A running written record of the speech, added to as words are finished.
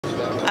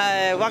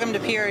Welcome to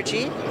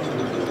PRG.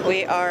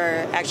 We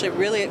are actually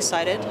really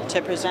excited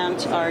to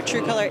present our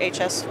Truecolor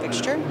HS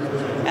fixture,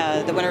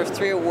 the winner of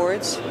 3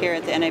 awards here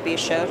at the NAB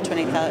show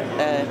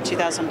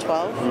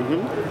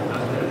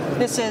 2012.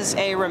 This is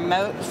a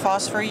remote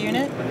phosphor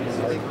unit.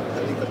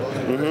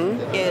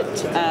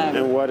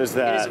 And what is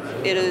that?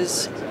 It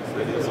is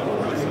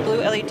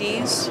blue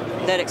LEDs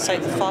that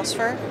excite the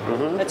phosphor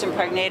that's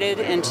impregnated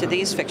into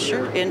these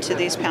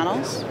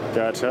panels.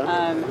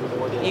 Gotcha.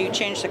 You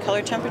change the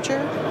color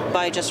temperature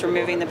by just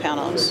removing the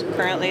panels.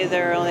 Currently,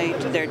 there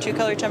are 2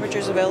 color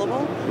temperatures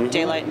available: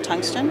 daylight and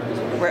tungsten.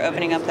 We're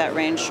opening up that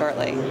range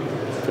shortly.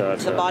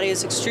 Gotcha. The body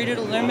is extruded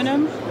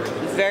aluminum,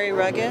 very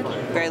rugged,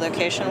 very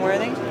location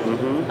worthy.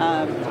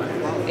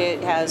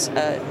 It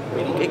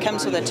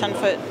comes with a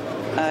 10-foot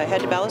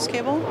head to ballast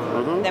cable.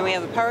 Then we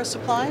have a power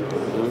supply.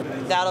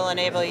 That'll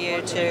enable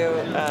you to...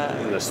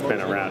 I'm going to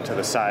spin around to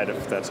the side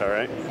if that's all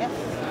right. Yeah.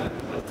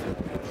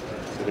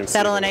 So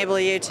that'll enable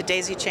you to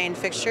daisy chain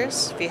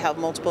fixtures if you have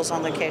multiples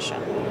on location.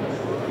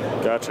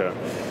 Gotcha.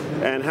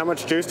 And how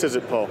much juice does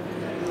it pull?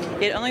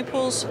 It only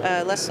pulls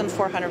less than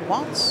 400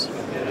 watts.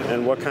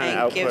 And what kind of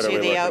output gives are we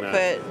you the looking output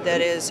at?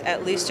 that is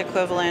at least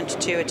equivalent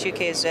to a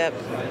 2K zip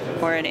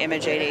or an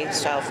Image 80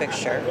 style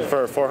fixture.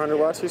 For 400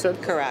 watts, you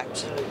said?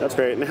 Correct. That's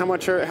great. And how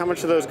much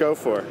do those go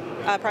for?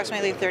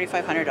 Approximately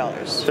 $3,500.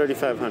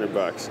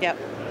 $3,500. Yep.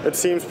 It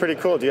seems pretty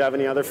cool. Do you have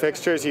any other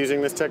fixtures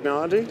using this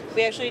technology?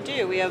 We actually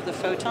do. We have the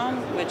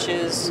Photon, which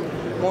is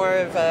more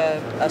of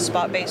a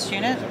spot-based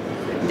unit.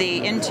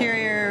 The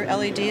interior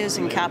LED is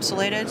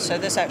encapsulated, so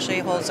this actually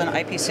holds an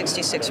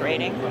IP66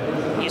 rating,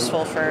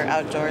 useful for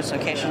outdoors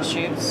location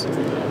shoots.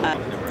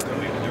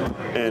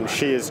 And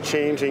she is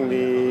changing the...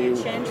 You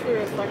change the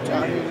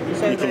reflector.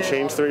 So you can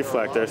change the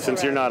reflector,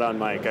 since you're not on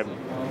mic.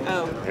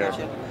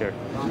 Gotcha. Here.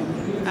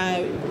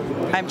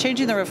 I'm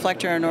changing the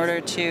reflector in order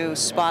to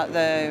spot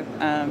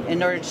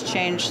in order to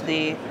change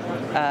the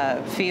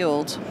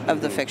field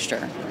of the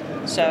fixture.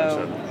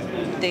 So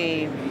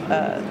the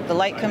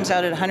light comes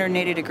out at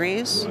 180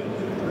 degrees.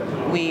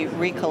 We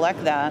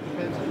recollect that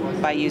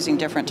by using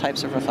different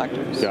types of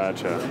reflectors.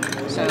 Gotcha.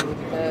 So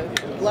the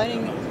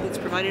lighting that's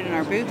provided in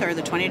our booth are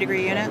the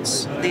 20-degree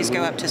units. These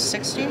go up to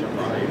 60.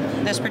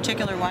 This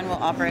particular one will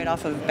operate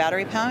off of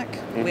battery pack.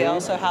 We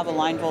also have a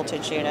line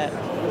voltage unit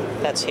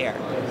that's here.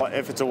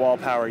 If it's a wall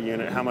power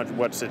unit,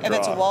 what's it draw? If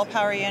it's a wall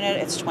power unit,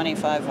 it's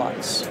 25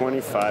 watts.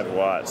 25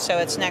 watts. So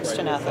it's next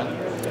to nothing.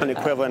 An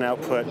equivalent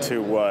output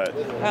to what?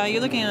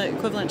 You're looking at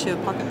equivalent to a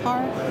pocket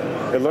par.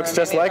 It looks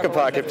just like a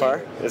pocket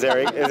par. Is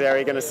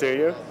Ari going to sue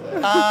you?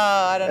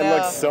 I don't know. It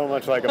looks so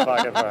much like a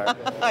pocket par.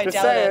 I just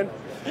doubt saying.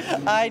 it.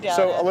 I doubt it.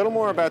 So a little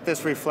more about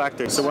this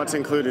reflector. So what's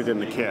included in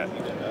the kit?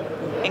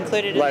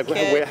 Included in the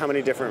kit. How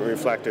many different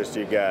reflectors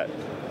do you get?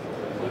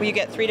 You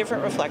get 3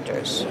 different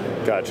reflectors.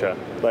 Gotcha.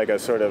 Like a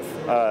sort of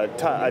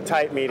a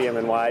tight, medium,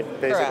 and wide,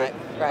 basically? Correct.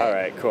 Right. All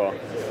right, cool.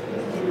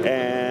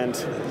 And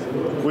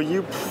will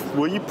you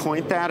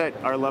point that at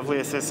our lovely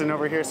assistant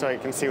over here so I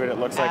can see what it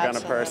looks like on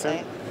a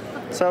person?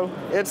 So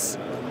it's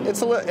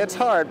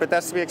hard, but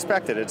that's to be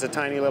expected. It's a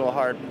tiny little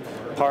hard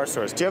par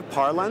source. Do you have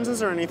par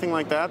lenses or anything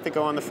like that that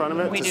go on the front of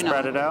it to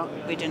spread it out?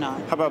 We do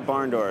not. How about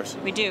barn doors?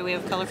 We do. We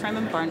have color frame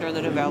and barn door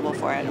that are available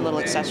for it, a little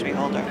accessory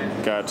holder.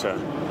 Gotcha.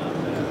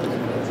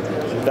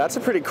 That's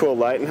a pretty cool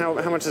light. And how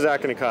much is that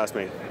going to cost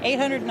me?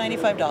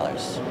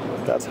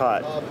 $895. That's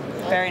hot.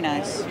 Very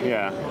nice.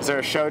 Yeah. Is there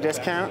a show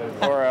discount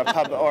or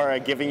a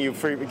giving you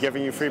free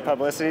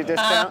publicity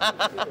discount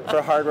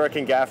for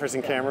hardworking gaffers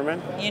and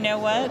cameramen? You know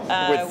what?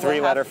 With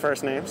 3-letter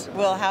first names?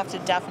 We'll have to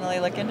definitely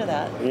look into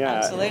that. Yeah.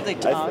 Absolutely,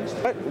 Tom.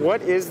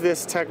 What is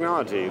this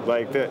technology?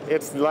 Like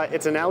it's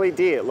an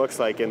LED. It looks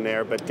like in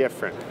there, but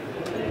different.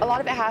 A lot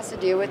of it has to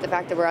do with the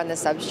fact that we're on the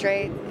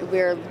substrate.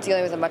 We're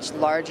dealing with a much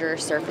larger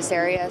surface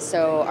area,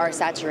 so our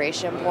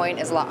saturation point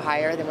is a lot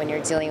higher than when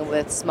you're dealing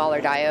with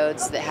smaller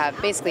diodes that have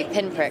basically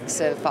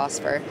pinpricks of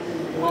phosphor.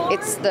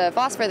 It's the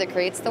phosphor that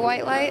creates the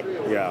white light.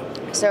 Yeah.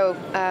 So,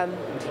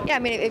 yeah, I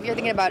mean, if you're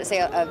thinking about it, say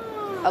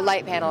a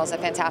light panel is a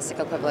fantastic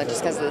equivalent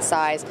just because of the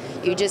size.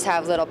 You just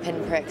have little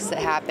pinpricks that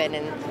happen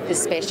in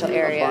this spatial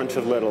area. A bunch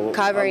of little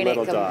covering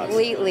little it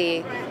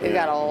completely. Dots. We've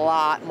got a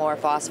lot more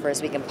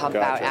phosphorus we can pump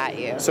out at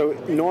you. So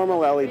normal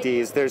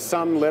LEDs, there's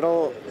a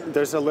little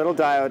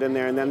diode in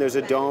there, and then there's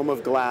a dome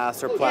of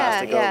glass or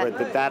plastic over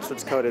it. That's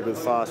what's coated with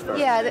phosphor.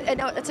 Yeah,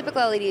 a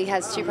typical LED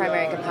has 2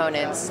 primary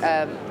components.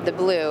 The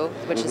blue,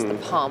 which is the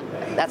pump,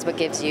 that's what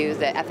gives you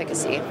the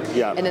efficacy.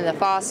 Yeah. And then the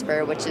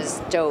phosphor, which is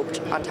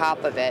doped on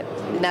top of it,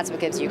 and that's what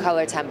gives you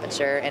color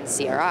temperature and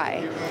CRI.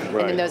 Right.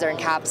 And then those are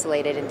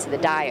encapsulated into the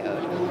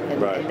diode.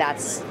 And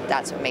that's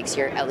what makes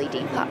your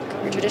LED puck,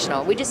 your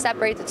traditional. We just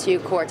separate the 2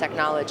 core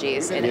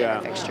technologies in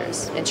our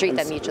fixtures and treat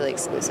them mutually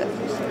exclusive.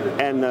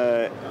 And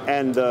the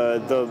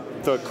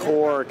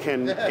core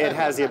it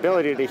has the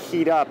ability to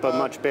heat up a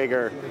much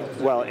bigger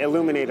well,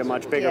 illuminate a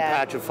much bigger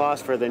patch of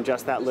phosphor than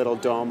just that little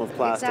dome of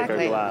plastic or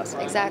glass.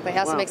 Exactly. It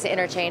also makes it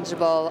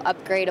interchangeable,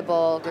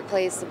 upgradable,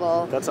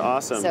 replaceable. That's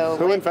awesome. So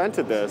who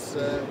invented this?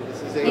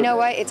 You know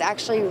what? It's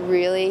actually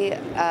really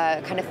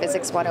kind of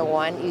physics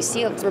 101. You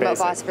see remote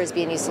phosphors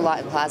being used a lot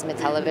in plasma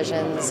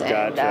televisions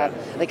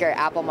and like our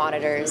Apple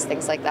monitors,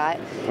 things like that.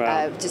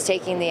 Wow. Just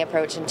taking the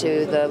approach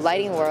into the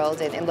lighting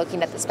world and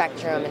looking at the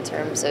spectrum in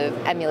terms of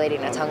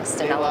emulating a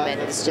tungsten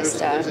element is just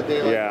yeah.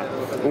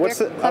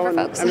 clever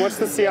folks. And what's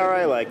the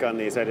CRI like on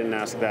these? I didn't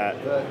ask that.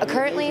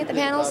 Currently, the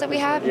panels that we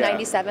have,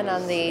 97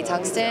 on the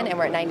tungsten, and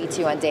we're at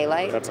 92 on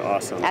daylight. That's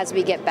awesome. As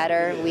we get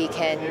better, we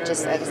can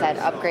just, like I said,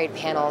 upgrade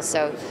panels.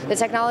 So the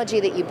technology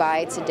that you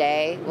buy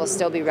today will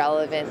still be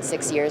relevant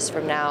 6 years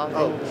from now,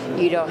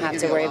 and you don't have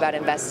to worry about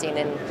investing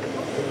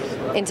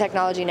in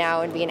technology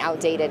now and being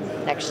outdated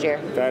next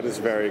year. That is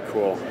very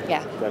cool.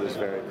 Yeah. That is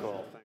very cool.